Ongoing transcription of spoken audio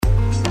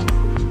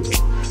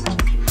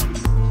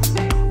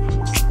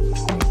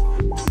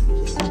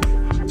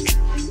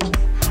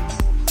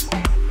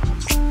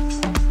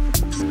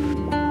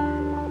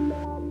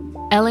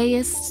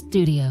LAist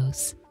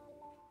Studios.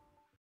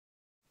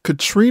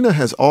 Katrina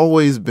has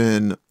always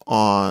been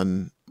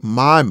on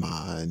my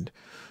mind.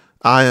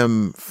 I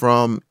am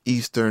from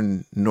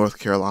eastern North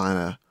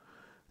Carolina.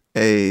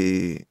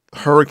 A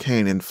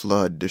hurricane and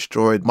flood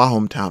destroyed my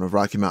hometown of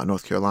Rocky Mount,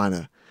 North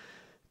Carolina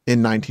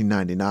in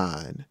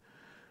 1999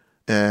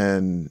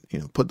 and,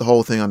 put the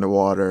whole thing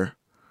underwater.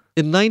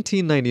 In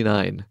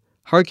 1999,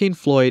 Hurricane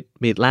Floyd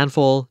made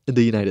landfall in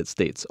the United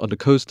States on the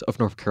coast of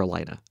North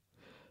Carolina.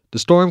 The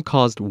storm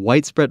caused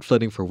widespread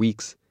flooding for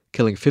weeks,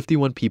 killing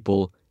 51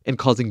 people and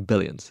causing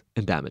billions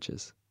in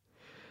damages.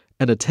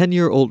 And a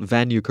 10-year-old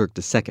Van Newkirk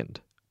II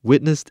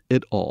witnessed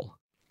it all.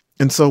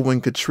 And so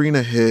when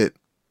Katrina hit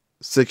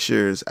 6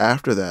 years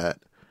after that,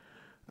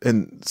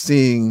 and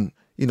seeing,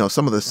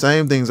 some of the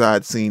same things I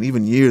had seen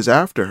even years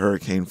after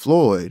Hurricane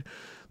Floyd,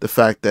 the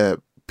fact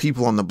that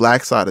people on the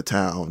black side of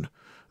town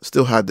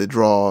still had to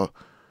draw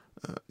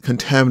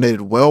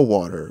contaminated well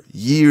water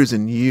years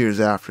and years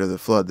after the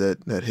flood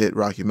that hit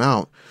Rocky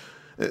Mount,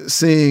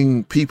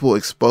 seeing people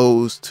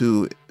exposed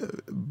to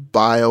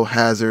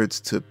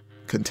biohazards, to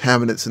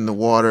contaminants in the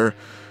water,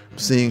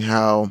 seeing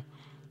how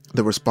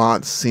the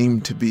response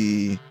seemed to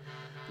be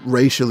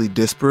racially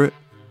disparate,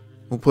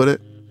 we'll put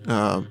it.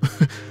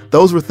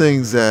 Those were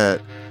things that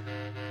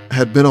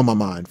had been on my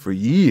mind for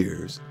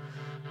years.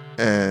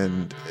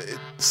 And it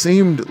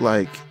seemed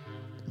like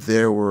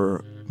there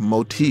were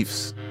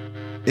motifs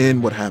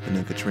in what happened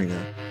in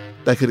Katrina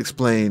that could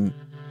explain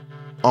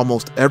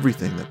almost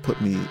everything that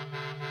put me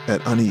at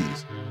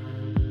unease.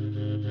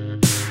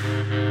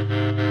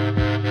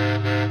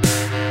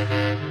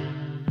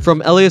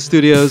 From LAist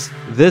Studios,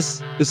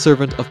 this is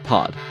Servant of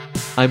Pod.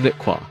 I'm Nick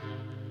Kwa.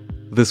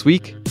 This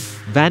week,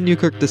 Van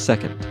Newkirk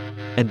II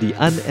and the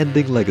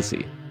unending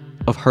legacy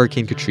of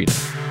Hurricane Katrina.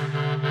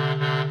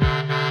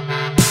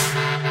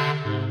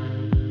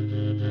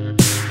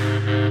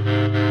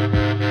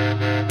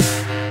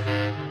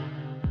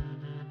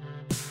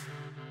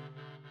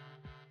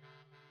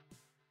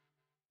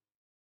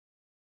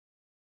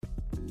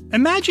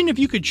 Imagine if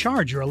you could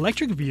charge your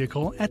electric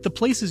vehicle at the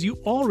places you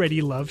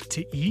already love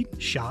to eat,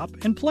 shop,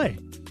 and play.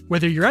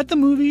 Whether you're at the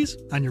movies,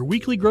 on your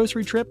weekly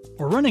grocery trip,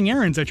 or running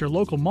errands at your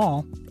local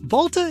mall,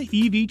 Volta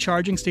EV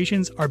charging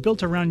stations are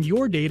built around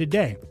your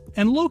day-to-day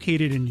and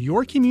located in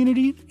your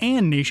community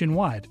and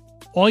nationwide.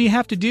 All you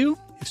have to do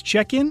is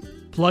check in,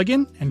 plug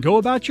in, and go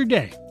about your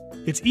day.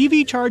 It's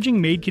EV charging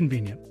made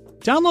convenient.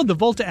 Download the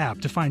Volta app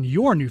to find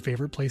your new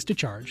favorite place to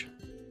charge.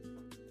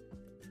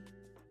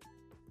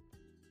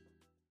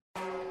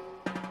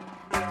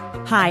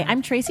 Hi,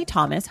 I'm Tracy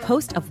Thomas,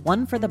 host of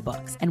One for the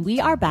Books, and we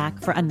are back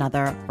for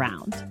another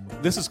round.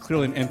 This is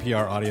clearly an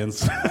NPR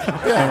audience.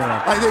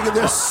 Yeah, I think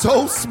they're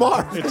so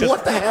smart.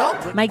 What the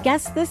hell? My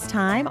guests this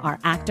time are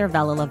actor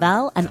Vella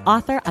Lavelle and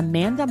author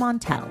Amanda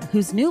Montell,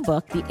 whose new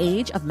book, The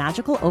Age of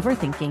Magical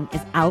Overthinking,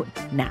 is out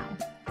now.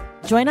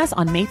 Join us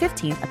on May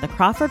 15th at the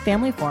Crawford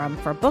Family Forum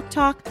for book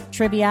talk,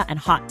 trivia, and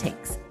hot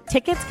takes.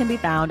 Tickets can be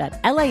found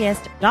at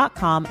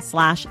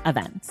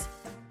laist.com/events.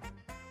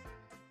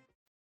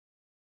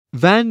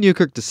 Van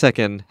Newkirk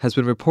II has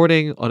been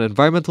reporting on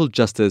environmental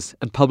justice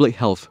and public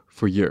health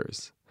for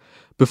years.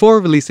 Before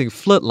releasing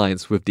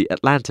Floodlines with The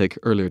Atlantic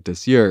earlier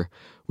this year,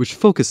 which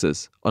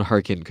focuses on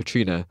Hurricane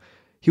Katrina,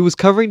 he was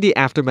covering the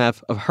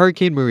aftermath of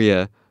Hurricane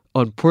Maria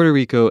on Puerto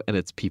Rico and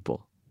its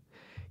people.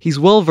 He's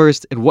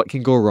well-versed in what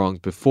can go wrong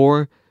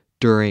before,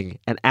 during,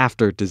 and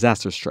after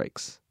disaster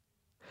strikes.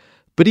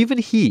 But even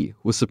he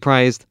was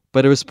surprised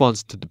by the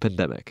response to the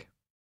pandemic.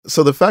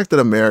 So the fact that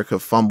America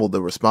fumbled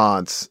the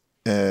response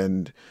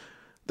and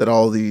that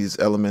all these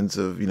elements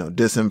of,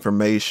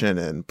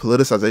 disinformation and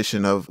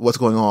politicization of what's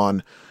going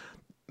on,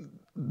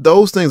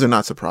 those things are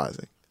not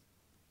surprising.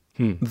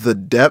 The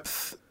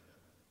depth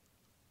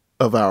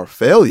of our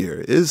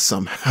failure is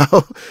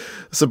somehow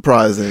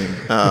surprising,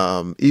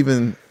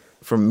 even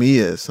for me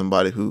as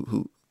somebody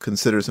who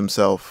considers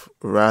himself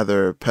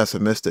rather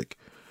pessimistic.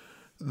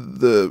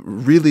 The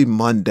really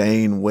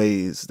mundane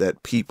ways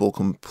that people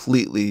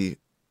completely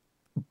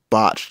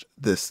botched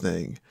this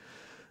thing,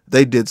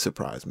 they did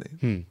surprise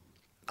me.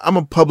 I'm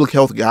a public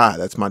health guy.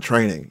 That's my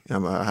training.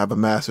 I have a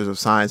master's of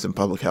science in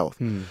public health.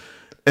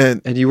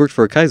 And you worked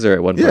for Kaiser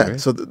at one point, right?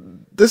 So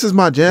this is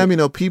my jam.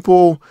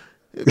 People,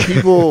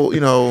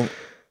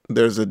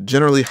 there's a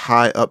generally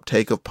high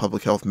uptake of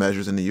public health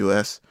measures in the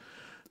U.S.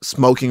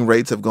 Smoking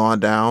rates have gone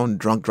down.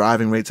 Drunk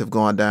driving rates have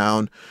gone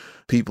down.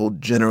 People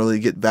generally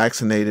get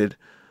vaccinated.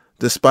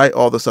 Despite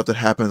all the stuff that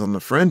happens on the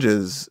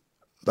fringes,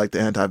 like the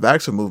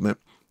anti-vaxxer movement,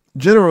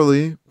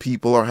 generally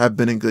people have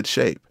been in good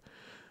shape.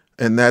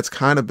 And that's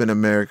kind of been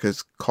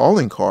America's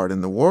calling card in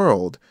the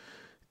world,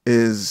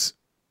 is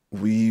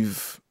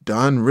we've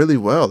done really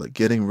well at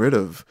getting rid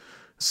of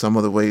some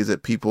of the ways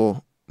that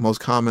people most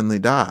commonly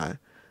die.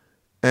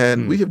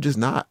 And we have just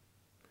not.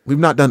 We've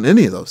not done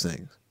any of those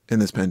things in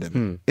this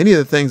pandemic. Any of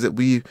the things that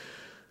we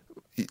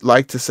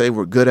like to say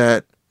we're good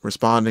at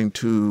responding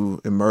to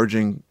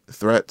emerging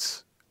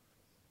threats,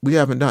 we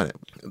haven't done it.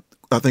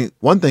 I think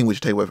one thing we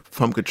should take away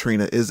from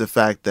Katrina is the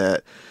fact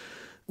that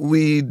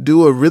we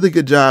do a really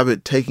good job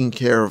at taking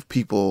care of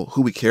people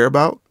who we care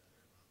about,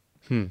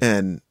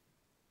 and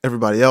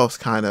everybody else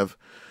kind of,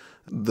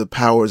 the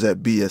powers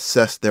that be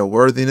assess their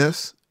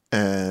worthiness,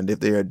 and if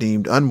they are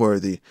deemed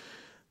unworthy,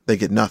 they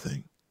get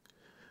nothing.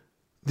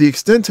 The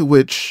extent to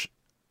which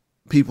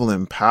people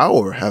in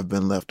power have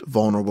been left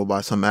vulnerable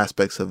by some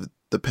aspects of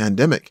the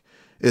pandemic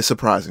is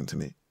surprising to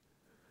me.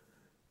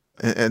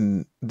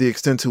 And the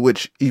extent to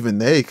which even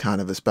they kind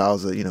of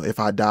espouse a, if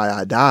I die,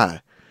 I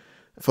die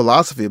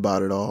philosophy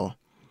about it all,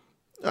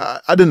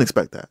 I didn't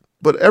expect that.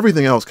 But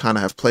everything else kind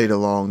of has played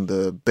along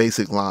the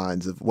basic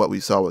lines of what we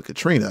saw with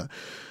Katrina.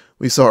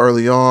 We saw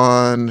early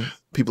on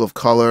people of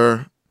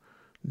color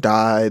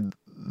died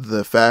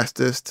the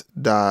fastest,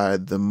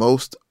 died the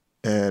most,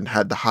 and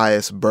had the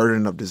highest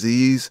burden of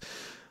disease.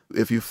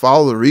 If you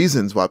follow the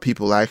reasons why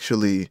people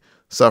actually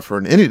suffer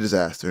in any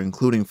disaster,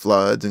 including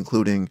floods,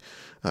 including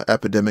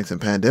epidemics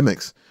and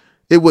pandemics,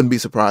 it wouldn't be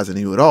surprising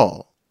to you at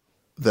all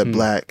that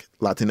Black,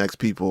 Latinx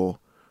people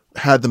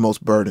had the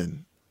most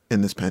burden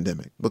in this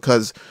pandemic,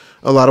 because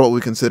a lot of what we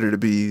consider to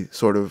be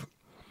sort of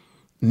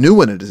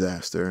new in a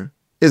disaster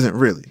isn't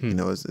really.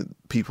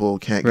 People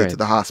can't get to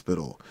the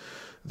hospital.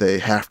 They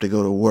have to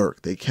go to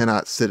work. They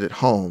cannot sit at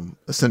home.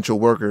 Essential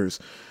workers,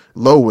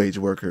 low-wage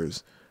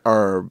workers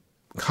are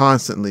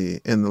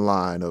constantly in the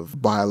line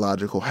of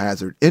biological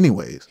hazard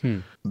anyways.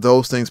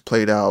 Those things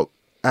played out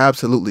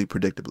absolutely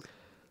predictably.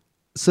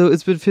 So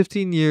it's been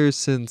 15 years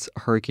since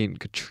Hurricane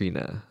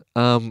Katrina.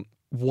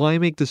 Why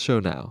make this show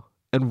now?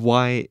 And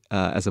why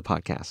as a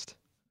podcast?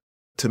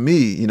 To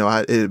me,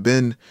 it had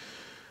been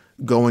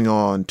going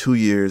on 2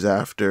 years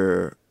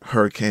after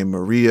Hurricane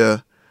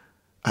Maria.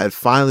 I had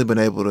finally been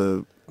able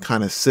to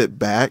kind of sit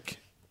back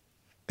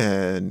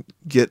and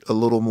get a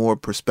little more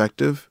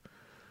perspective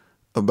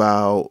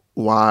about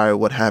why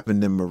what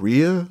happened in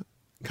Maria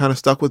kind of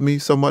stuck with me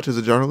so much as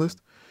a journalist.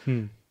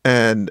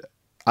 And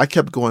I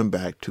kept going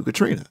back to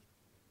Katrina.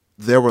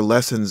 There were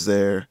lessons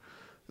there.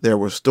 There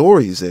were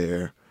stories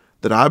there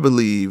that I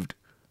believed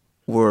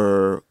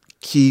were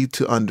key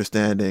to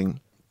understanding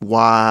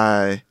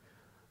why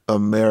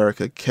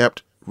America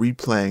kept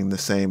replaying the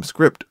same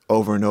script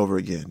over and over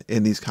again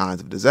in these kinds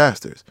of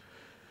disasters.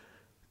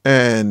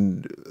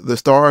 And the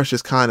stars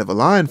just kind of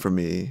aligned for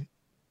me.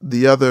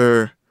 The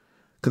other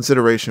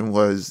consideration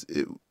was,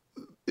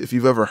 if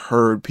you've ever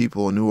heard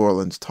people in New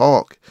Orleans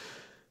talk,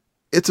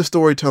 it's a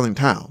storytelling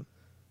town.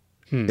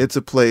 It's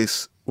a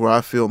place where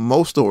I feel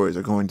most stories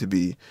are going to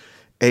be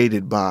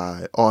aided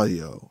by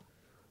audio,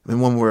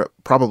 and one where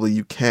probably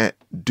you can't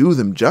do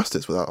them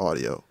justice without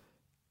audio.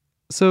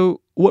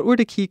 So what were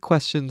the key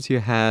questions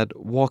you had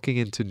walking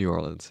into New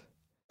Orleans?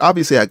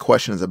 Obviously, I had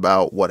questions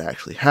about what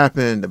actually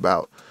happened,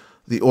 about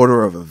the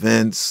order of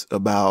events,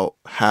 about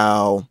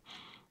how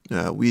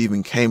we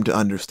even came to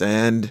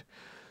understand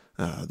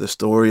the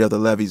story of the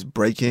levees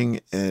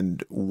breaking,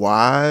 and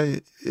why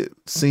it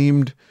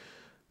seemed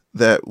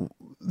that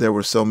there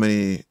were so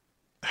many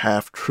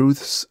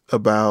half-truths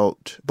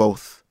about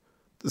both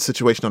the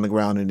situation on the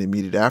ground in the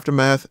immediate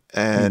aftermath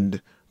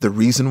and the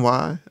reason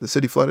why the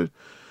city flooded.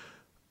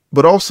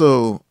 But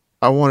also,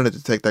 I wanted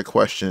to take that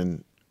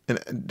question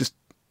and just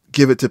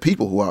give it to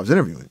people who I was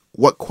interviewing.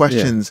 What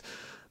questions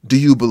do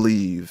you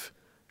believe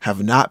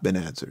have not been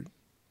answered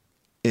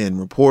in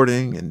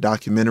reporting and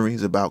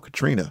documentaries about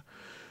Katrina?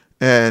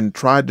 And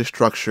tried to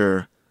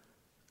structure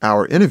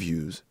our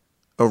interviews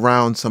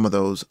around some of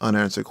those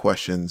unanswered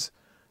questions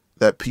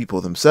that people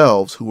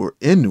themselves who were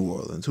in New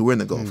Orleans, who were in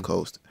the Gulf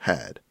Coast,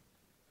 had.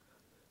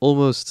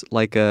 Almost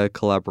like a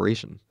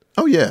collaboration.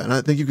 Oh, yeah. And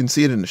I think you can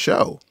see it in the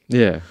show.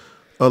 Yeah.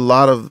 A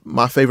lot of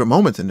my favorite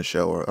moments in the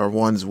show are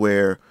ones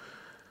where,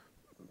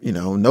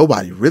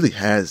 nobody really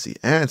has the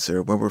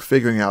answer, when we're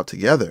figuring out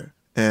together,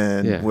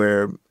 and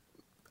where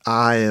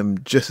I am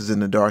just as in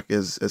the dark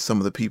as some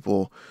of the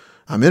people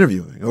I'm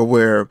interviewing, or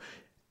where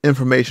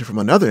information from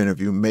another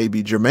interview may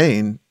be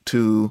germane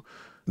to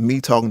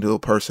me talking to a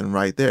person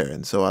right there.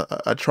 And so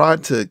I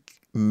tried to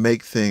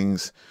make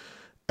things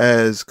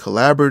as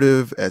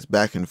collaborative, as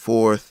back and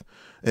forth,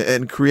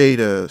 and create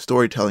a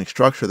storytelling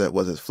structure that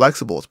was as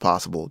flexible as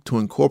possible to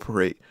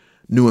incorporate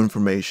new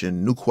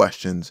information, new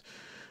questions,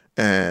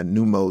 and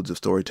new modes of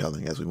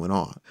storytelling as we went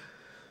on.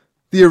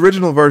 The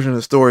original version of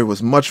the story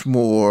was much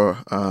more,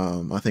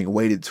 I think,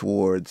 weighted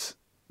towards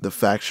the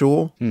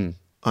factual,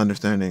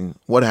 understanding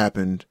what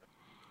happened,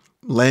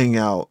 laying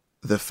out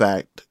the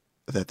fact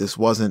that this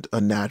wasn't a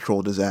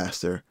natural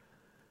disaster,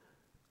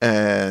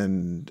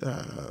 and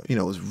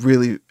it was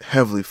really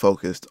heavily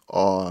focused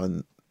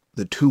on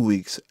the 2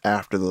 weeks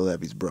after the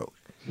levees broke.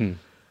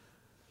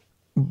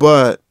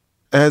 But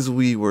as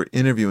we were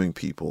interviewing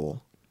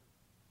people,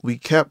 we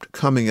kept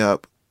coming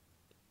up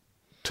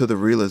to the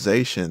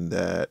realization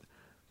that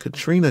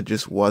Katrina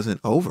just wasn't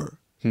over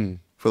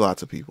for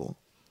lots of people.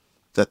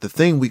 That the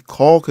thing we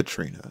call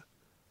Katrina,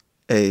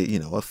 a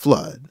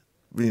flood,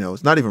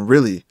 it's not even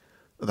really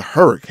the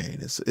hurricane.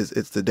 It's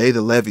the day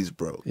the levees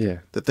broke. Yeah.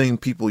 The thing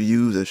people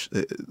use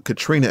as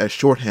Katrina as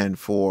shorthand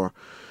for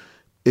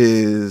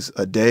is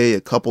a day,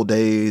 a couple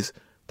days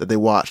that they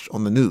watched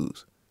on the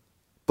news.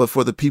 But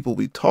for the people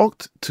we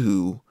talked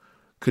to,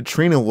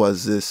 Katrina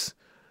was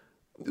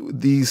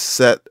these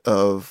set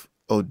of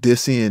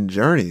Odyssean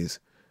journeys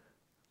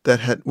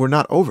that were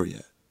not over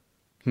yet.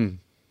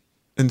 And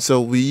so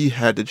we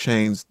had to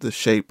change the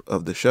shape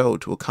of the show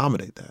to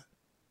accommodate that.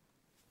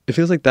 It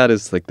feels like that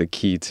is like the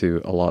key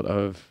to a lot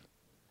of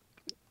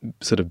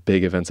sort of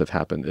big events that have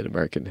happened in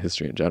American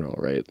history in general,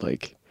 right?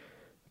 Like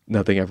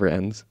nothing ever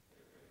ends.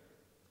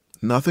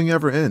 Nothing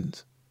ever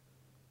ends.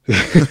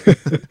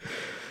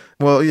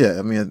 Well, yeah,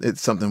 I mean, it's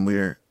something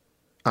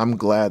I'm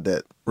glad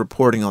that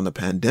reporting on the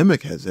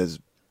pandemic has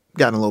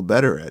gotten a little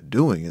better at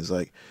doing, is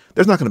like,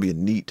 there's not going to be a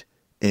neat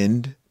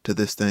end to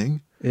this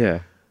thing. Yeah.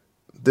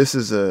 This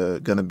is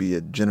going to be a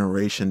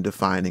generation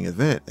defining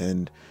event.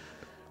 And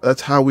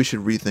that's how we should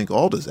rethink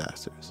all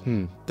disasters.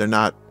 They're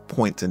not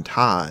points in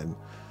time.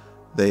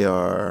 They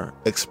are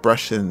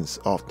expressions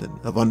often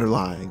of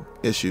underlying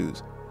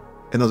issues.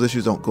 And those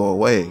issues don't go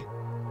away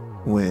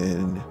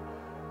when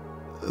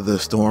the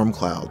storm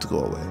clouds go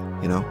away,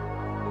 you know?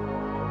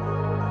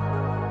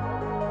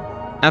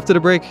 After the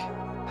break,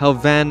 how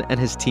Van and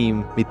his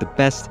team made the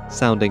best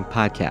sounding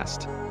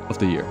podcast of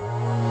the year.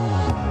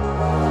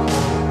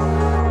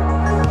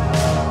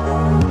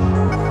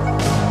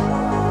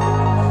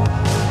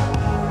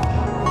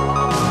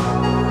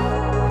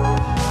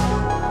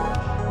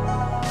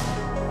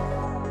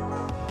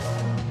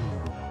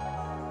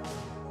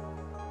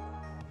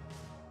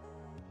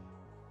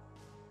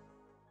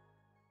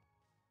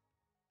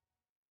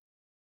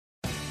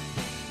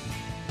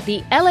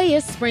 The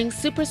LAist Spring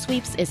Super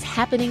Sweeps is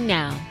happening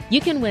now.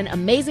 You can win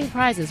amazing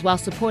prizes while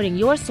supporting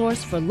your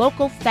source for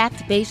local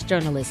fact-based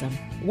journalism.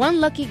 One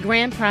lucky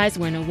grand prize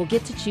winner will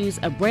get to choose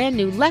a brand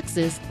new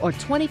Lexus or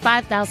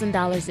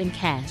 $25,000 in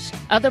cash.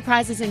 Other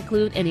prizes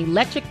include an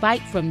electric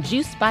bike from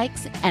Juice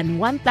Bikes and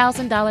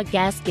 $1,000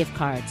 gas gift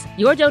cards.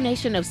 Your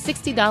donation of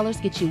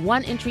 $60 gets you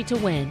one entry to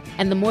win,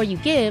 and the more you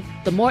give,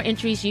 the more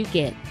entries you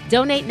get.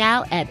 Donate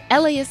now at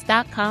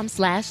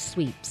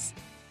LAist.com/sweeps.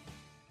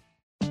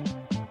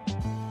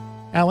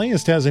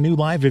 LAist has a new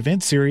live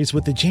event series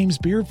with the James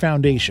Beard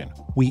Foundation.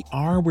 We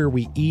Are Where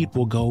We Eat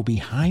will go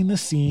behind the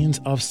scenes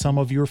of some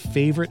of your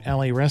favorite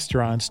LA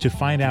restaurants to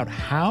find out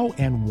how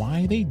and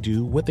why they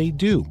do what they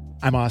do.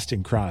 I'm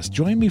Austin Cross.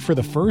 Join me for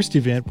the first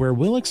event where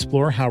we'll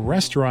explore how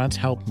restaurants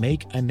help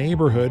make a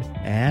neighborhood,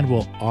 and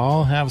we'll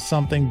all have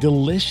something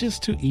delicious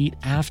to eat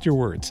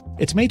afterwards.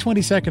 It's May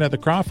 22nd at the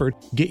Crawford.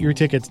 Get your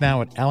tickets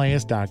now at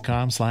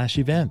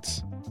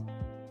LAist.com/events.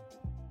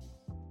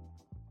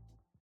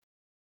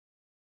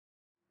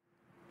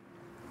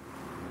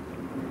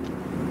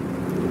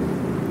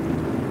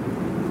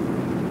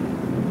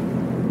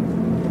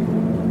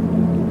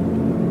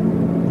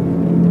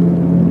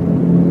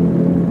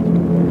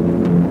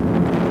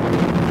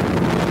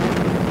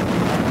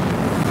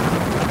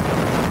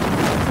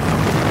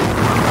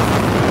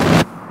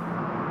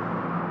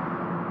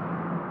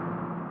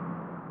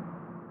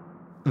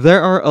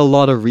 There are a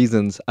lot of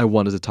reasons I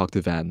wanted to talk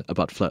to Van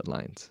about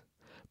Floodlines,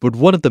 but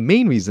one of the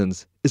main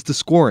reasons is the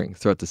scoring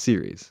throughout the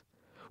series,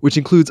 which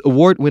includes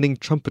award-winning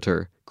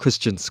trumpeter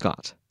Christian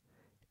Scott.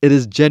 It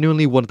is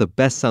genuinely one of the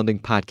best-sounding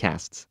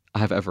podcasts I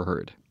have ever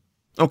heard.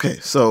 Okay,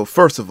 so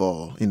first of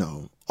all,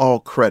 all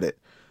credit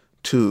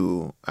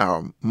to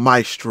our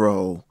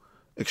maestro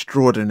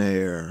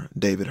extraordinaire,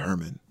 David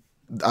Herman.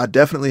 I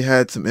definitely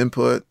had some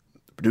input.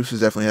 Producers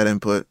definitely had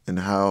input in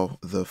how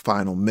the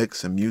final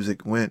mix and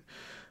music went.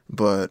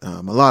 But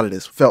a lot of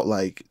this felt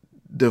like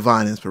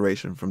divine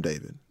inspiration from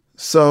David.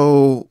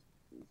 So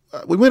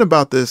we went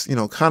about this,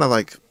 kind of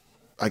like,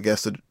 I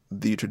guess,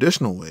 the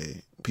traditional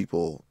way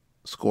people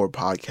score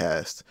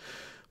podcasts.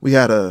 We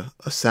had a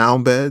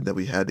sound bed that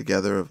we had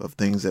together of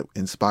things that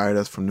inspired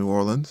us from New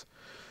Orleans.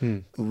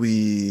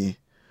 We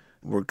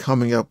were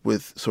coming up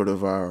with sort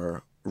of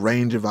our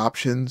range of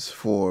options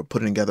for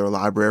putting together a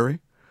library.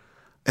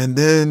 And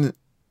then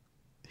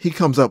he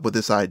comes up with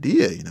this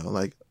idea,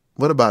 like,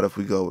 what about if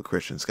we go with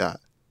Christian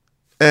Scott?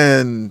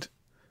 And,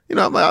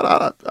 I'm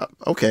like,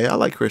 okay, I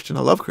like Christian.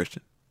 I love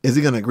Christian. Is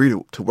he going to agree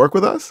to work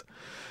with us?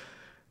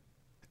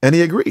 And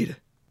he agreed.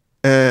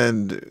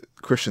 And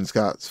Christian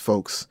Scott's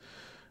folks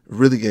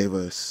really gave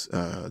us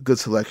a good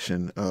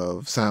selection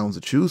of sounds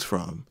to choose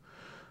from.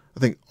 I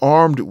think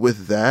armed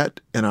with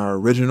that and our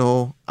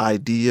original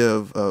idea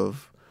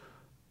of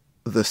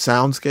the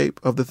soundscape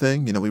of the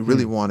thing, we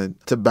really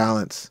wanted to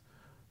balance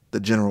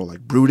the general,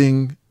 like,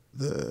 brooding,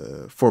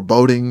 the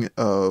foreboding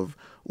of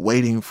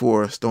waiting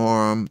for a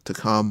storm to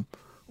come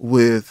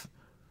with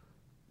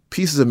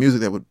pieces of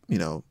music that would,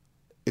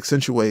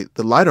 accentuate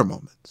the lighter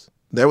moments.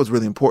 That was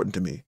really important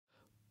to me.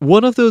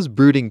 One of those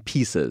brooding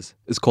pieces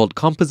is called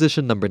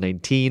Composition Number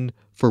 19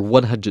 for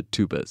 100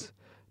 Tubas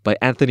by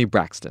Anthony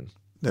Braxton.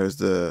 There's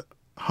the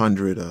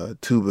 100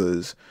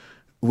 tubas,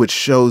 which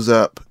shows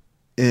up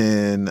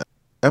in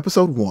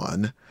episode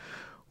 1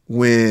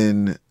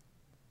 when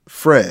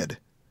Fred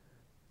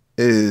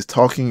is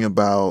talking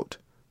about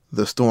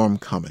the storm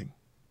coming.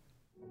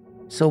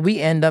 So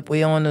we on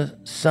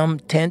some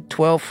 10th,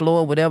 12th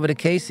floor, whatever the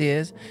case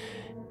is.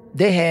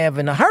 They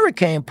having a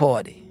hurricane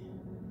party.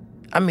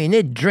 I mean,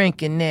 they're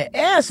drinking their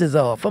asses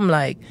off. I'm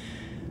like,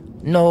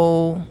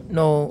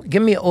 no,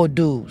 give me hors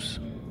d'oeuvres.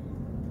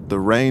 The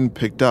rain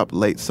picked up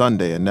late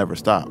Sunday and never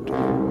stopped.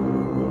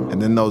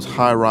 And in those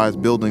high-rise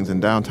buildings in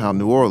downtown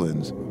New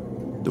Orleans,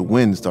 the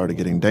wind started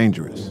getting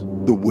dangerous.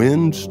 The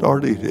wind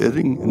started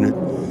hitting and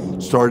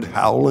it started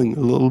howling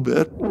a little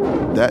bit.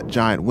 That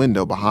giant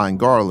window behind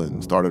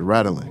Garland started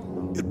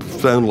rattling. It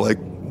sounded like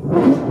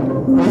whoop,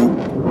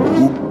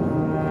 whoop,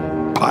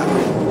 pop.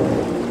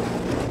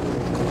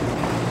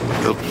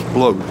 It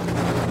exploded.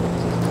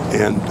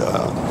 And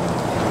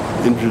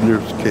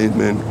engineers came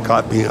in,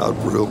 got me out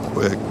real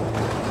quick,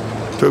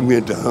 took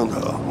me down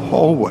a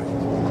hallway.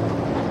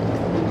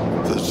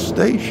 The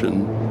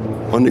station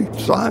on each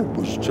side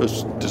was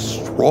just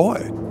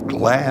destroyed.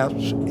 Glass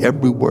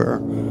everywhere,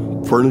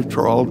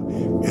 furniture all,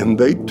 and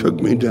they took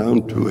me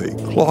down to a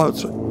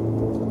closet.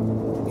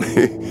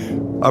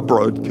 I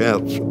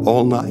broadcast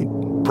all night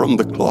from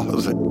the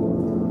closet.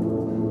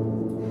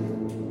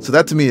 So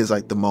that to me is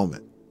like the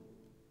moment.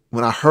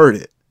 When I heard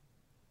it,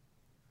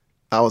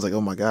 I was like,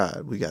 oh my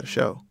God, we got a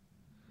show.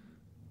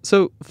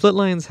 So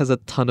Flitlines has a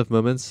ton of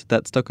moments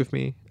that stuck with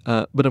me,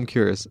 but I'm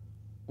curious,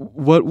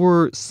 what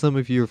were some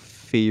of your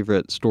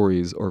favorite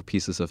stories or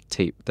pieces of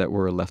tape that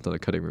were left on the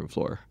cutting room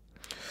floor?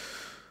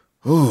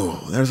 Ooh,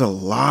 there's a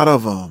lot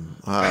of them.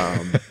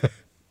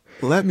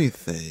 Let me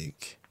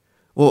think.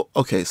 Well,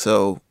 okay,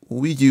 so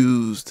we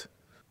used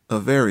a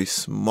very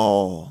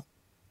small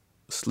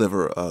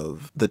sliver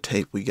of the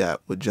tape we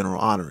got with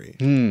General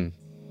Honoré.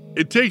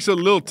 It takes a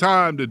little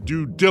time to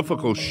do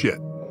difficult shit.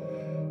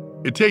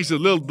 It takes a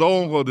little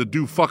longer to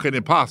do fucking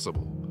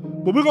impossible.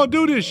 But we're gonna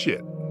do this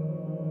shit.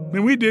 I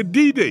mean, we did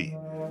D-Day.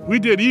 We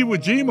did Iwo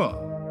Jima.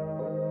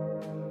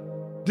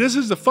 This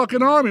is the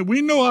fucking Army.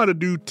 We know how to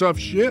do tough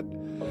shit.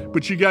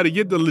 But you got to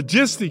get the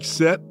logistics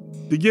set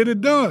to get it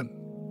done.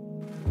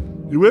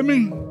 You with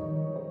me?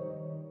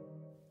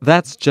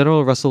 That's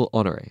General Russell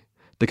Honoré,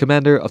 the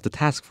commander of the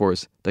task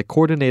force that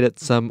coordinated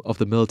some of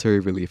the military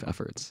relief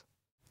efforts.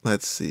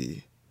 Let's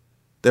see.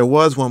 There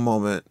was one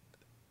moment,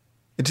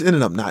 it just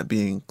ended up not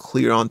being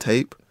clear on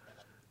tape,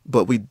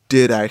 but we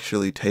did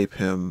actually tape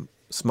him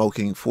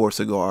smoking 4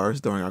 cigars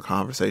during our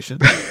conversation.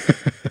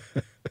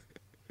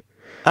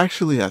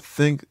 Actually, I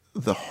think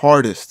the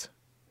hardest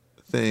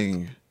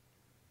thing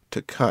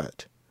to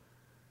cut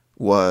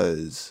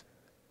was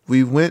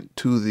we went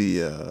to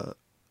the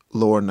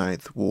Lower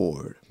Ninth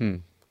Ward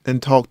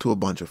and talked to a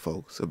bunch of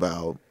folks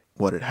about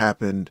what had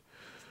happened,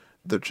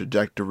 the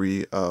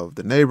trajectory of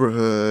the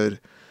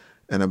neighborhood,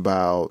 and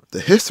about the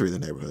history of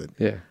the neighborhood.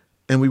 Yeah.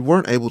 And we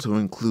weren't able to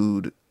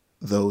include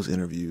those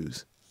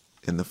interviews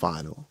in the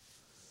final.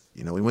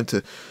 You know, we went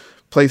to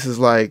places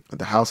like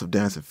the House of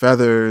Dancing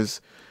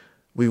Feathers.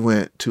 We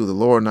went to the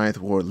Lower Ninth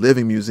Ward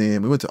Living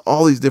Museum. We went to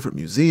all these different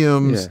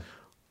museums. Yeah.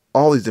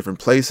 All these different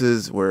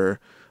places where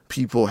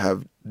people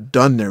have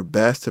done their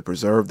best to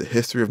preserve the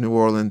history of New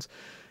Orleans.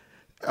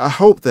 I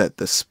hope that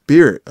the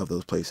spirit of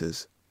those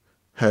places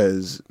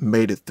has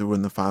made it through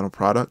in the final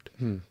product,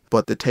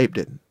 but the tape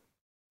didn't.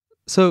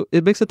 So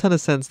it makes a ton of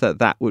sense that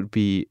that would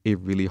be a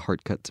really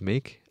hard cut to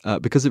make,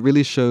 because it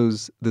really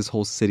shows this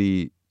whole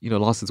city,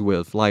 lost its way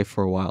of life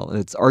for a while, and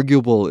it's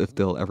arguable if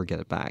they'll ever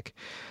get it back.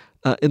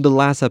 In the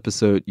last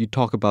episode, you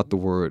talk about the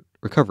word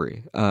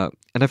recovery.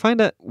 And I find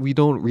that we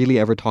don't really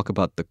ever talk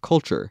about the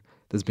culture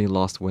that's being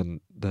lost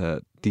when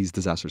these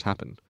disasters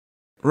happen.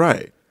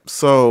 Right.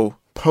 So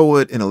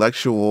poet,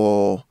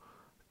 intellectual,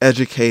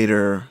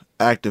 educator,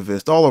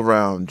 activist, all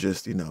around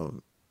just,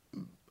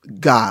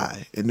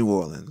 guy in New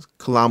Orleans,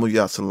 Kalamu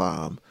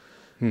Yasalam.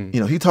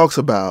 He talks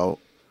about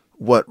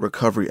what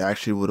recovery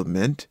actually would have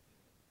meant.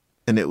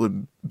 And it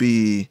would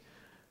be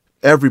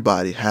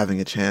everybody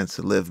having a chance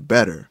to live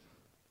better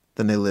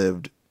than they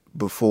lived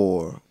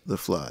before the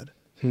flood.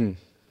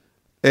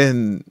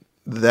 And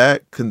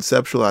that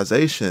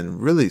conceptualization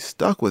really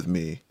stuck with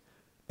me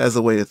as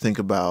a way to think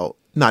about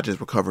not just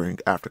recovering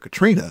after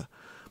Katrina,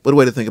 but a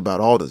way to think about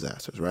all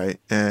disasters, right?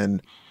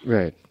 And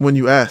when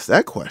you ask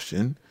that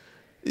question,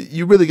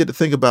 you really get to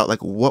think about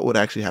like what would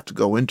actually have to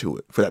go into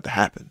it for that to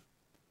happen.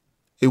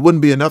 It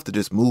wouldn't be enough to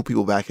just move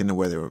people back into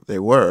where they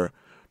were,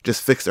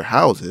 just fix their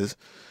houses.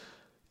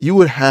 You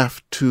would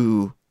have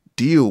to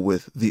deal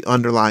with the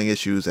underlying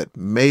issues that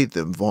made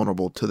them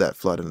vulnerable to that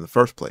flood in the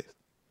first place,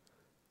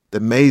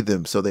 that made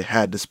them so they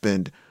had to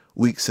spend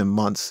weeks and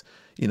months,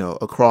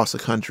 across the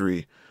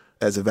country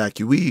as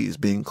evacuees,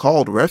 being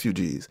called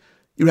refugees.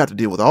 You have to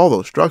deal with all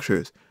those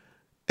structures.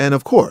 And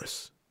of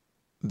course,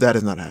 that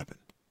has not happened.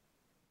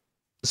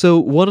 So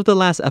one of the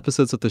last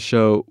episodes of the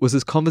show was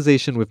this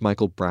conversation with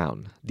Michael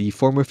Brown, the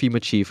former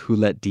FEMA chief who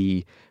led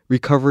the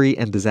recovery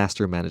and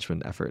disaster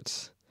management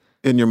efforts.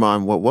 In your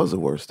mind, what was the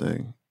worst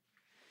thing?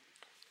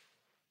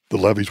 The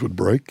levees would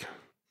break.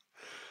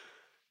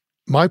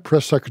 My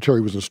press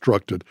secretary was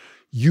instructed,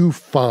 you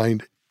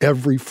find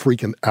every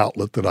freaking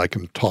outlet that I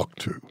can talk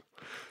to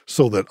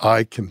so that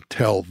I can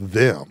tell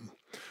them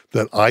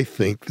that I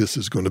think this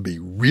is going to be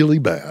really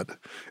bad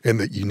and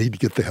that you need to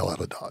get the hell out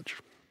of Dodge.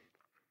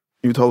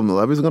 You told them the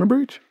levees are going to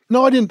breach?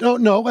 No, I didn't.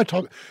 No,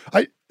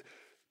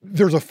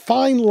 there's a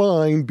fine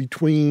line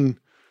between,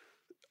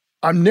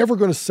 I'm never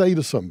going to say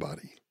to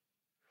somebody,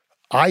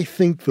 I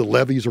think the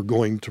levees are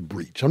going to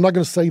breach. I'm not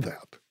going to say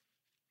that.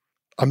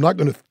 I'm not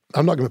going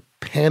to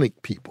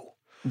panic people.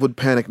 Would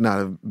panic not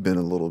have been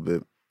a little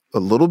bit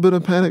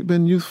of panic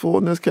been useful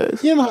in this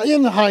case? In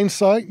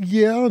hindsight,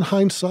 yeah, in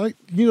hindsight.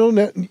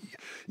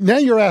 Now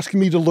you're asking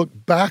me to look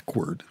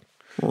backward.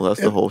 Well,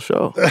 that's the whole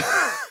show.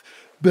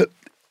 But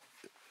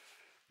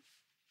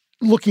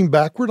looking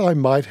backward, I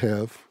might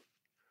have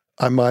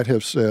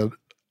said,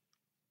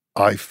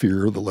 I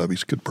fear the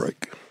levees could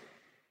break.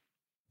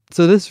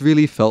 So this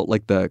really felt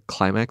like the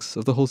climax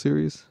of the whole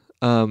series.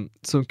 So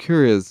I'm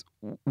curious,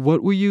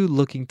 what were you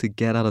looking to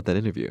get out of that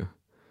interview?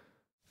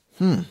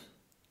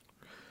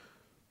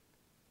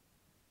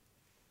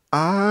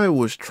 I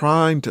was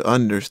trying to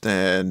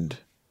understand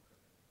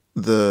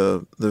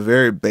the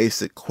very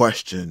basic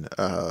question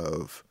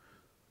of,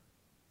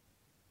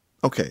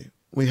 okay,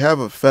 we have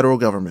a federal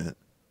government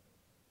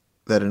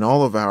that in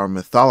all of our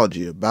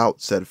mythology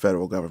about said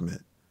federal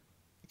government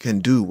can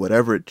do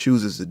whatever it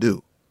chooses to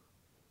do.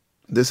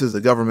 This is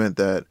the government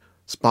that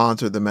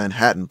sponsored the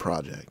Manhattan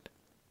Project,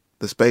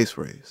 the space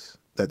race,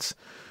 that's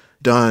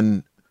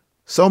done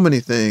so many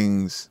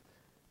things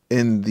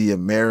in the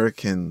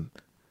American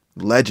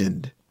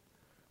legend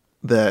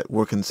that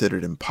were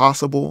considered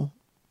impossible,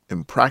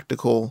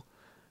 impractical,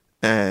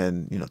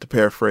 and, to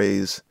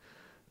paraphrase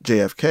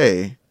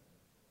JFK,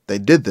 they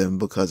did them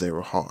because they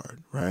were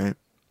hard, right?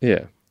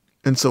 Yeah.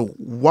 And so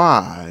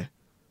why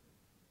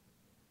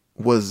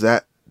was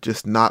that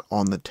just not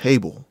on the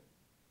table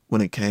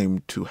when it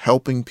came to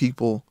helping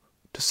people,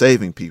 to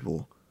saving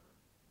people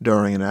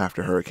during and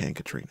after Hurricane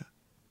Katrina?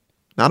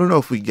 Now, I don't know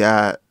if we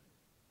got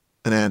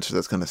an answer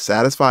that's going to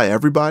satisfy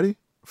everybody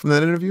from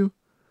that interview,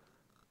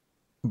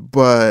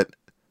 but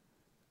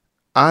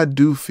I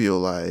do feel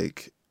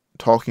like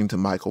talking to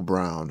Michael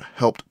Brown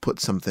helped put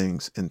some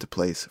things into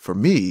place for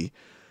me.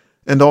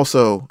 And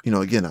also,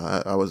 again,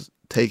 I was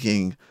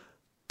taking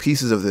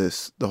pieces of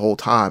this the whole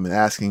time and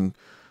asking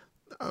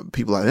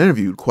people I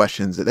interviewed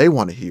questions that they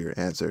want to hear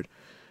answered.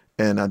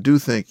 And I do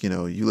think,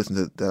 you listen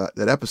to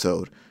that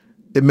episode,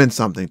 it meant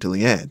something to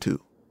Leanne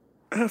too.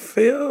 I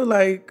feel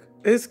like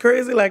it's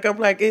crazy. Like, I'm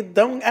like, I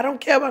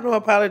don't care about no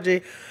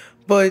apology,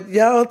 but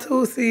y'all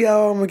too, see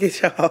y'all, I'm gonna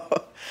get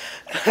y'all.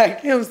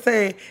 Like, I'm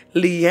saying,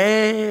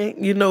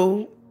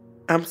 Leanne,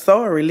 I'm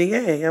sorry,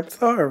 Leanne, I'm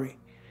sorry.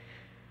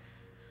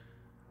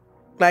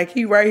 Like,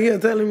 he right here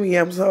telling me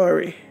I'm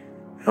sorry.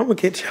 I'm gonna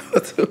get y'all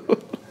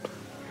too.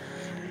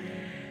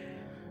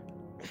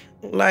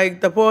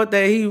 Like, the part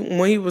that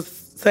when he was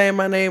saying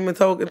my name and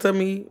talking to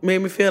me, made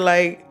me feel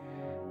like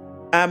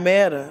I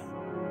matter.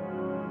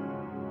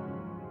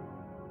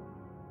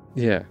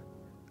 Yeah.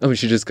 I mean,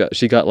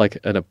 she got like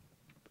an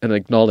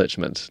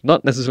acknowledgement,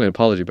 not necessarily an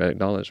apology, but an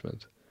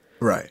acknowledgement.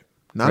 Right.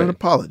 Not an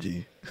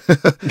apology.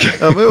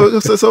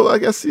 So I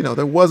guess,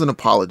 there was an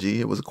apology.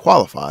 It was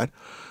qualified,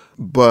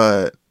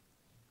 but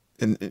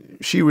and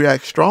she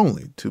reacts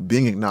strongly to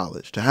being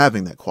acknowledged, to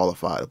having that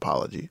qualified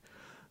apology.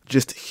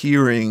 Just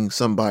hearing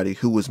somebody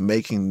who was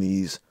making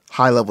these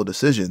high-level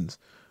decisions,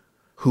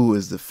 who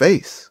is the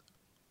face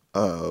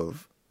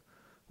of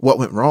what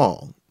went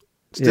wrong,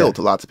 still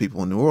to lots of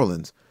people in New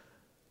Orleans,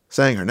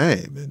 saying her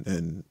name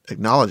and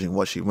acknowledging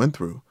what she went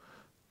through,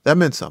 that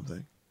meant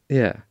something.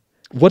 Yeah.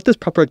 What does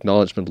proper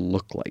acknowledgement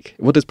look like?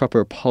 What does proper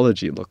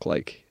apology look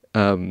like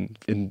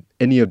in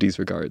any of these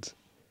regards?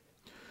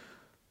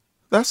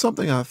 That's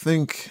something I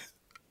think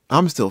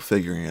I'm still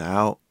figuring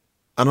out.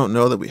 I don't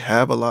know that we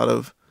have a lot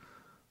of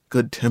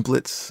good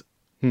templates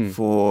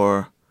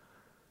for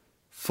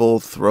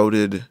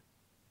full-throated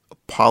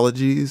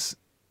apologies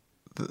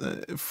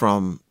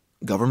from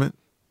government.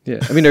 Yeah,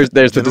 I mean,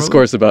 there's the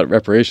discourse about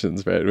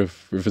reparations, right,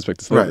 with respect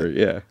to slavery,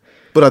 yeah.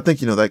 But I think,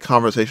 that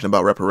conversation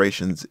about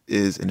reparations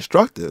is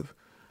instructive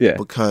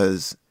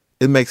because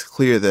it makes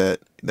clear that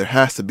there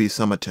has to be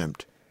some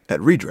attempt at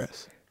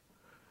redress,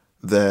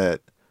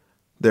 that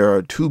there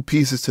are two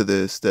pieces to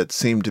this that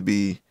seem to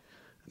be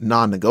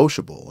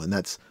non-negotiable, and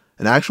that's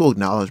an actual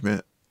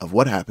acknowledgement of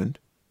what happened,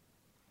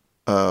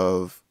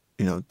 of,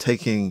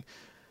 taking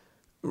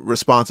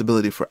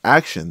responsibility for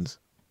actions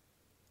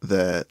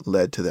that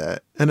led to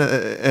that, and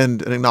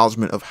an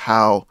acknowledgement of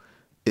how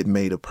it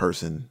made a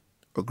person,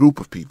 a group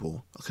of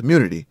people, a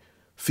community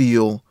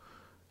feel,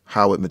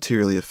 how it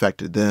materially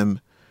affected them.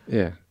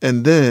 Yeah.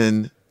 And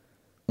then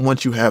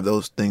once you have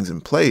those things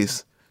in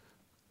place,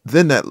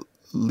 then that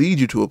leads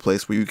you to a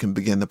place where you can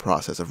begin the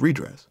process of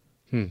redress.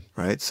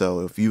 Right?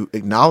 So if you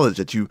acknowledge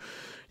that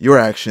your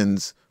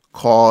actions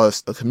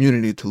caused a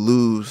community to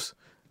lose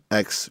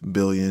X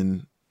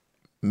billion,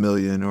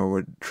 million,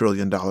 or $1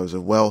 trillion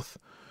of wealth,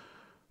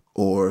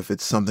 or if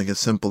it's something as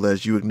simple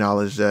as you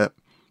acknowledge that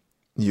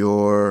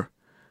your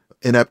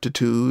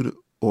ineptitude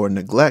or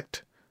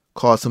neglect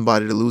caused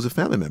somebody to lose a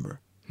family member,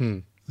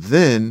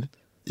 then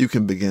you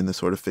can begin to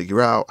sort of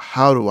figure out,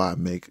 how do I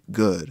make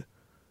good?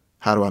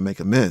 How do I make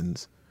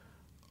amends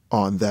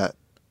on that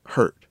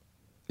hurt?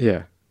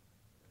 Yeah.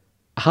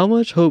 How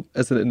much hope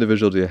as an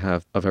individual do you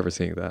have of ever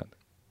seeing that?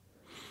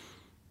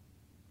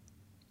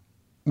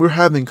 we're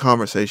having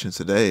conversations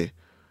today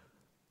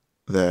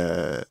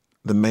that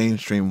the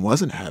mainstream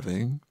wasn't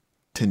having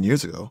 10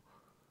 years ago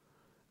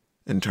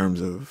in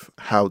terms of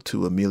how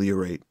to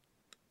ameliorate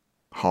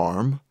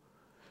harm,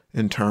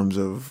 in terms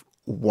of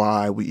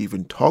why we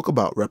even talk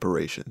about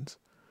reparations.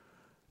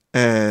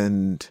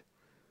 And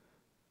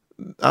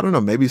I don't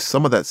know, maybe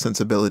some of that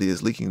sensibility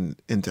is leaking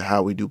into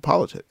how we do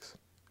politics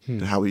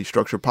and how we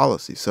structure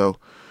policy. So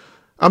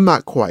I'm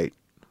not quite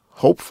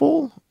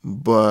hopeful,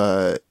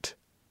 but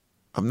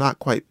I'm not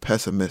quite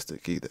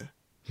pessimistic either.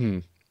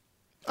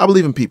 I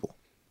believe in people.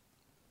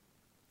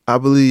 I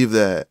believe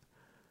that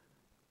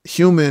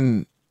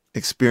human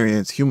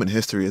experience, human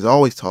history has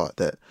always taught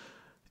that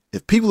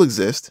if people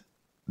exist,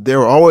 there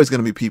are always going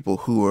to be people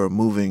who are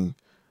moving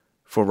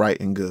for right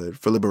and good,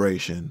 for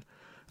liberation,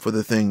 for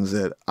the things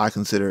that I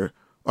consider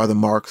are the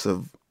marks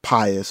of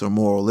pious or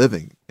moral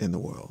living in the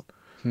world.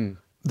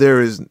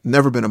 There has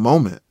never been a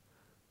moment,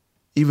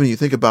 even when you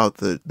think about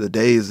the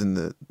days in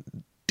the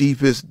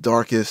deepest,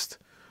 darkest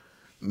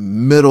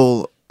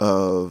middle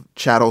of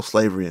chattel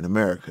slavery in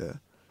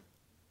America,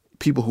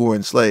 people who were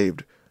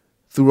enslaved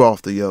threw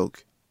off the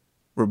yoke,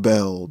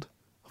 rebelled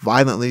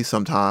violently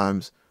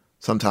sometimes.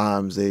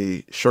 Sometimes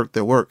they shirked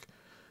their work.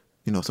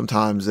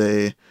 Sometimes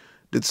they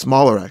did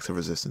smaller acts of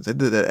resistance. They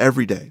did that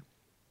every day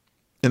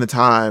in a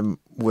time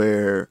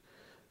where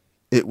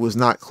it was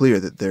not clear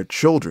that their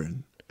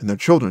children and their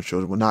children's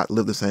children would not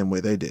live the same way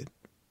they did.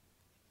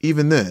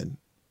 Even then,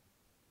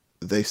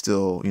 they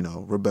still,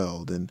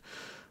 rebelled and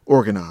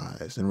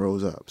organized and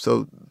rose up.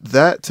 So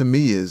that to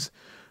me is,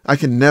 I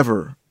can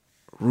never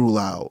rule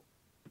out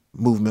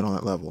movement on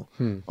that level.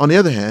 On the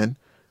other hand,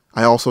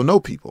 I also know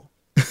people.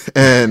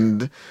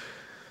 And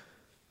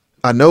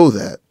I know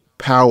that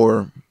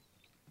power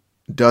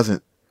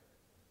doesn't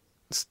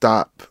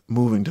stop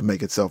moving to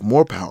make itself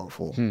more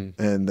powerful,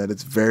 and that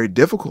it's very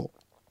difficult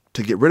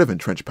to get rid of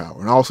entrenched power.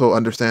 And I also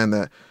understand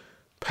that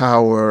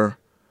power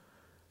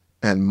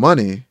and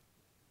money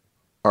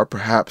are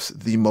perhaps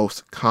the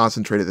most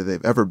concentrated that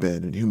they've ever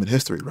been in human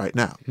history right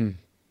now.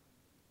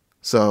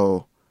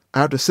 So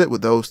I have to sit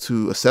with those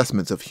two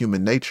assessments of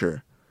human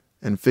nature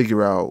and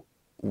figure out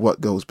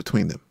what goes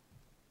between them.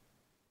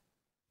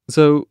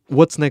 So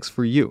what's next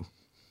for you?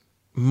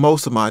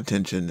 Most of my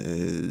attention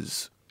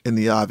is in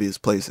the obvious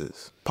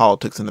places.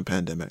 Politics and the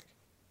pandemic.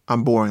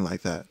 I'm boring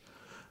like that.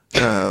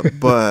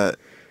 But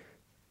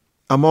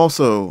I'm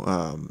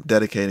also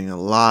dedicating a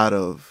lot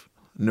of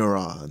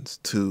neurons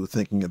to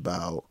thinking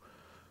about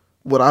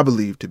what I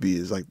believe to be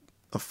is like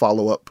a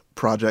follow-up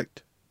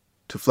project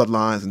to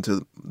Floodlines and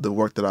to the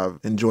work that I've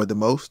enjoyed the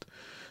most,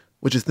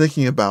 which is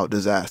thinking about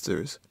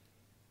disasters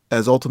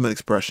as ultimate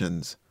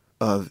expressions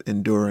of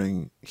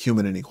enduring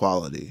human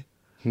inequality.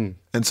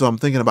 And so I'm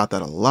thinking about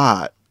that a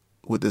lot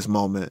with this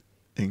moment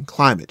in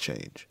climate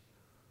change.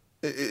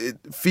 It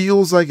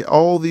feels like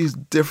all these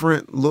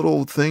different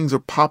little things are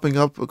popping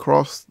up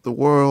across the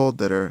world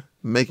that are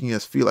making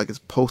us feel like it's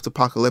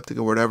post-apocalyptic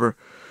or whatever.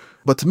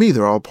 But to me,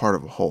 they're all part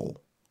of a whole.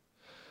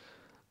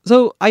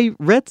 So I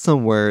read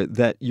somewhere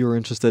that you're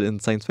interested in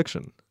science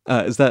fiction.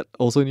 Is that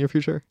also in your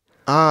future?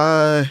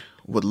 I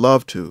would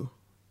love to.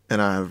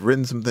 And I've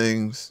written some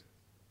things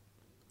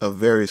of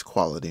various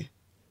quality.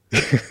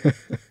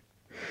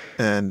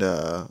 And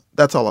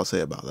that's all I'll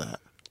say about that.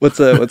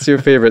 What's your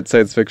favorite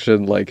science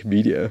fiction like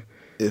media?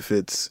 If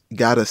it's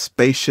got a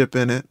spaceship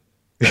in it,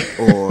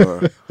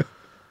 or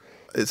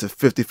it's a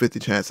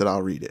 50-50 chance that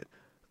I'll read it.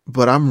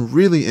 But I'm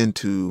really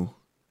into,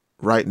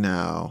 right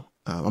now,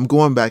 I'm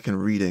going back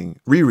and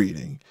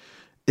rereading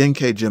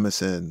N.K.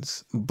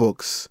 Jemisin's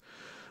books,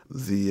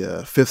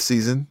 the fifth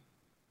season.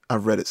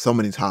 I've read it so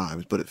many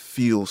times, but it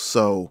feels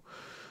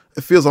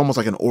almost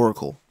like an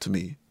oracle to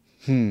me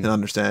in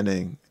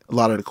understanding a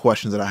lot of the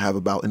questions that I have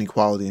about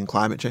inequality and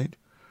climate change.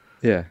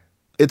 Yeah.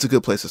 It's a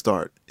good place to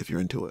start if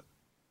you're into it.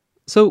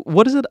 So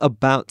what is it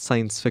about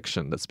science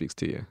fiction that speaks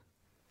to you?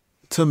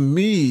 To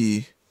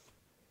me,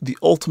 the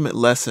ultimate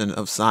lesson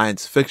of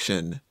science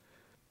fiction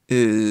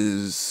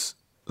is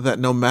that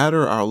no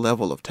matter our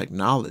level of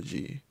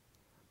technology,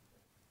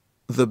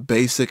 the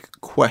basic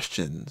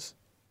questions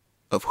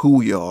of who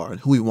we are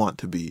and who we want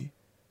to be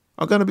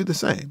are going to be the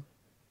same.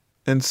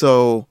 And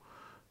so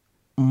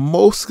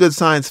most good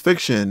science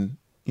fiction,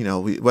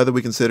 whether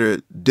we consider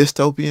it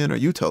dystopian or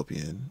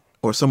utopian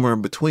or somewhere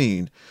in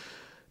between,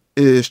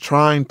 is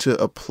trying to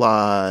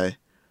apply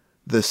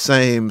the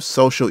same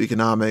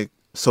socioeconomic,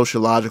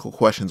 sociological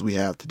questions we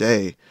have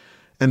today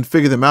and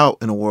figure them out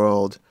in a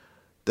world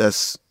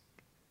that's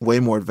way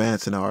more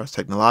advanced than ours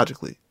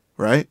technologically,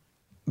 right?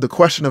 The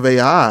question of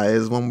AI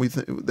is one we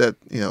that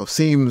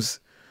seems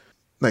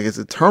like it's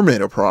a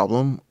Terminator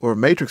problem or a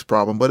Matrix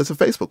problem, but it's a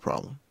Facebook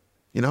problem,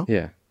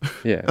 Yeah.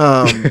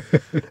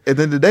 And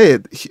then today,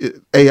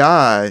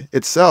 AI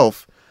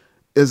itself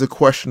is a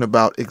question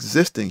about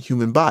existing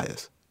human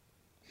bias.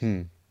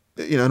 And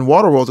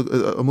Waterworld's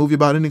a movie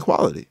about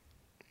inequality.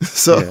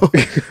 So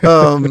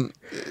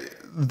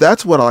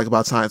that's what I like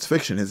about science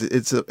fiction. Is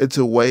it's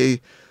a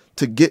way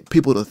to get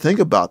people to think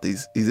about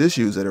these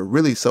issues that are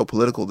really so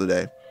political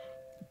today,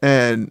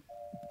 and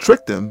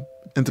trick them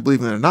into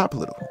believing they're not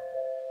political.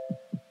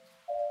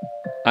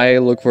 I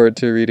look forward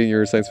to reading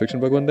your science fiction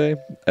book one day,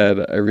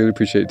 and I really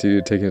appreciate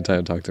you taking the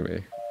time to talk to me.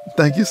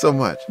 Thank you so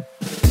much.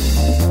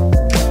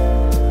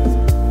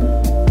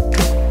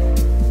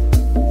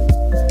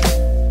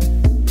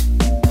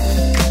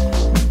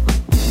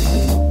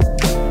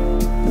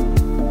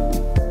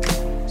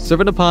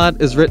 Servant of Pod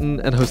is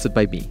written and hosted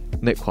by me,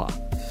 Nick Kwa.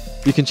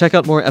 You can check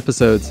out more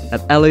episodes at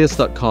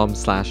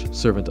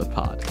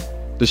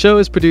alias.com/servantofpod. The show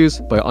is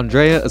produced by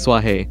Andrea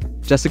Aswahe,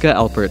 Jessica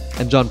Alpert,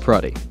 and John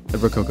Perotti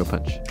at Rococo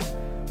Punch.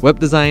 Web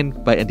design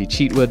by Andy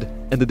Cheatwood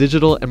and the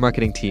digital and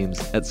marketing teams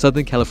at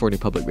Southern California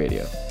Public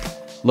Radio.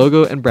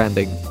 Logo and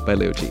branding by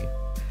Leo G.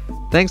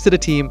 Thanks to the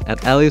team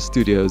at Alias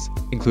Studios,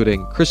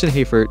 including Christian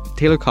Hayfert,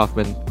 Taylor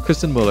Kaufman,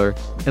 Kristen Muller,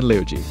 and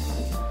Leo G.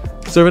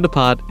 Servant of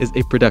Pod is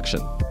a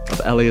production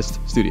of Alias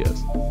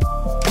Studios.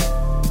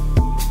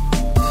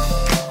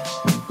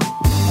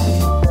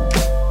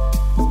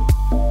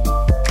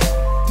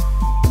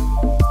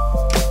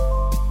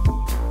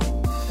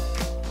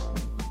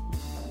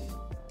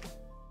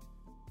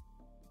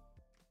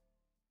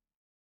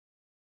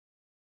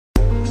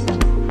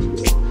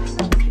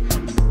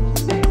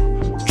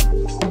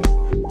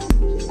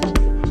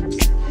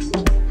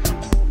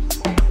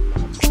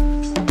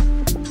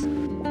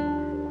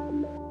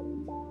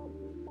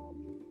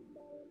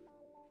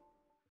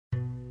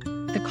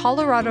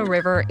 Colorado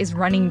River is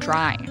running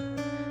dry.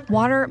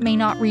 Water may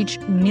not reach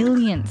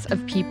millions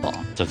of people.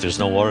 So if there's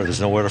no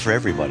water for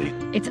everybody.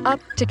 It's up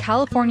to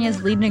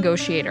California's lead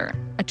negotiator,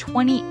 a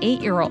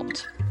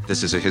 28-year-old.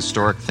 This is a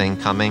historic thing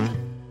coming.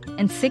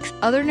 And 6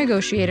 other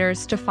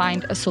negotiators to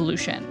find a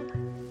solution.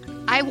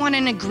 I want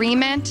an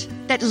agreement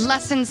that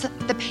lessens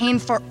the pain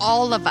for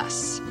all of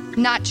us,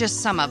 not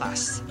just some of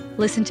us.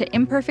 Listen to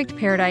Imperfect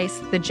Paradise,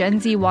 the Gen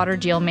Z water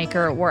deal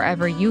maker,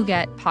 wherever you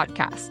get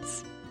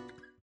podcasts.